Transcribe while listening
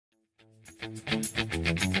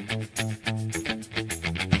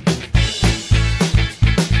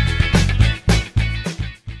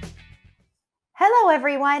Hello,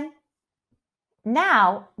 everyone.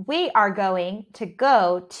 Now we are going to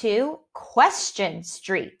go to Question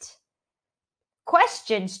Street.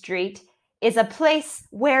 Question Street is a place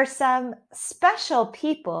where some special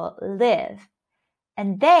people live,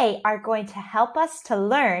 and they are going to help us to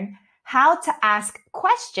learn how to ask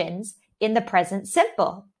questions in the present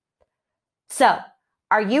simple. So,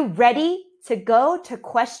 are you ready to go to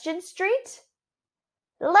Question Street?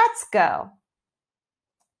 Let's go.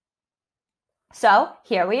 So,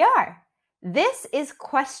 here we are. This is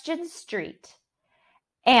Question Street.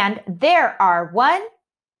 And there are 1,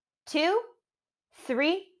 2,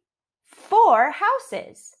 3, 4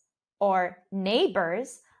 houses or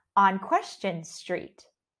neighbors on Question Street.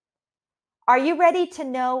 Are you ready to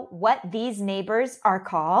know what these neighbors are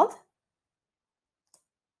called?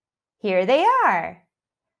 Here they are.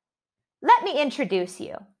 Let me introduce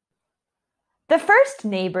you. The first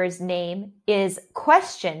neighbor's name is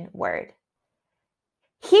Question Word.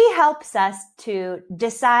 He helps us to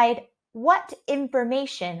decide what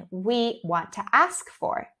information we want to ask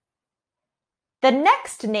for. The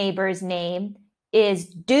next neighbor's name is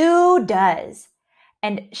Does,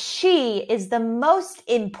 and she is the most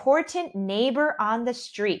important neighbor on the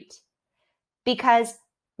street because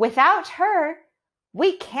without her,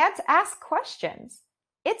 we can't ask questions.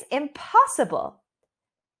 It's impossible.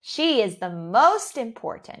 She is the most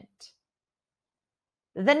important.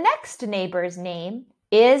 The next neighbor's name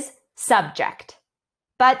is Subject,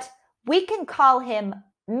 but we can call him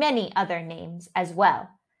many other names as well,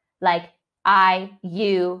 like I,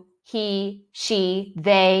 you, he, she,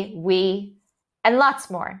 they, we, and lots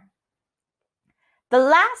more. The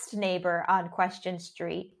last neighbor on Question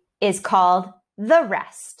Street is called The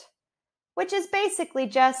Rest, which is basically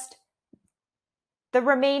just the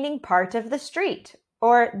remaining part of the street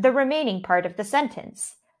or the remaining part of the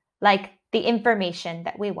sentence, like the information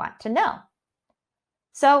that we want to know.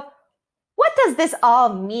 So, what does this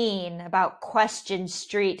all mean about Question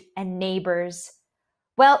Street and neighbors?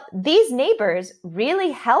 Well, these neighbors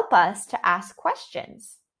really help us to ask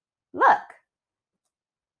questions. Look.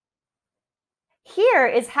 Here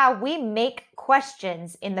is how we make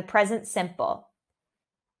questions in the present simple.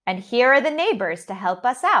 And here are the neighbors to help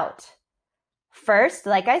us out. First,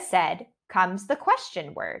 like I said, comes the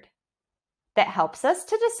question word that helps us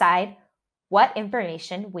to decide what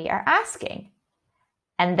information we are asking.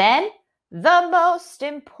 And then the most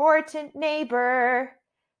important neighbor,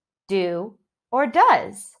 do or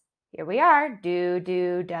does. Here we are, do,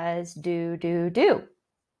 does, do.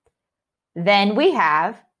 Then we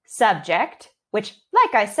have subject, which,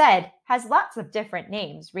 like I said, has lots of different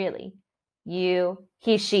names, really. You,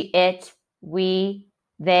 he, she, it, we,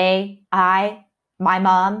 they, I, my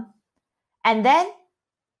mom. And then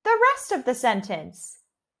the rest of the sentence,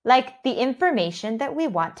 like the information that we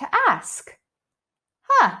want to ask.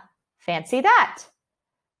 Fancy that.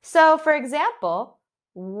 So, for example,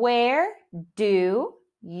 where do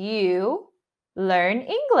you learn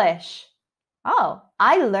English? Oh,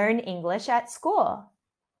 I learn English at school.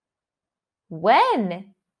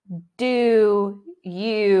 When do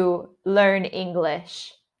you learn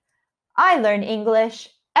English? I learn English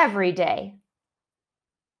every day.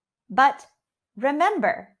 But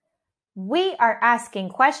remember, we are asking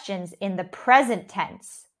questions in the present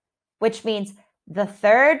tense, which means the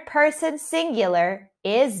third person singular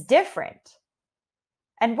is different.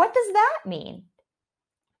 And what does that mean?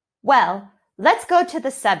 Well, let's go to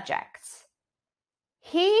the subjects.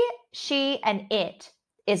 He, she, and it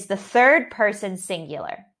is the third person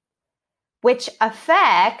singular, which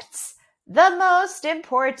affects the most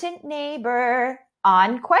important neighbor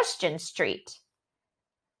on Question Street.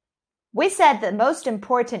 We said the most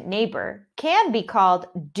important neighbor can be called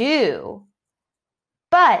do,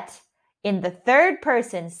 but in the third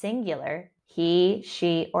person singular, he,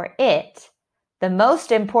 she, or it, the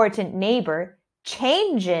most important neighbor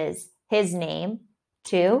changes his name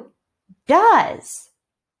to does.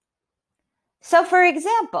 So, for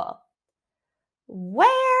example,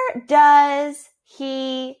 where does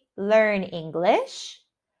he learn English?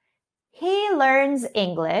 He learns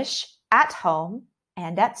English at home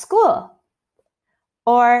and at school.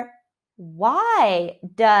 Or why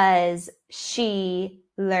does she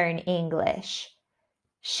learn English?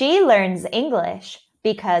 She learns English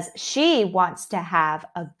because she wants to have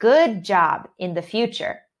a good job in the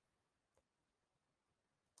future.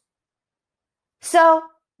 So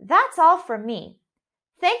that's all from me.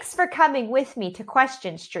 Thanks for coming with me to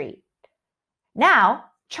Question Street. Now,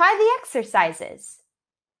 try the exercises.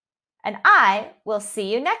 And I will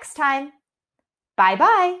see you next time.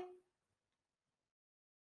 Bye-bye.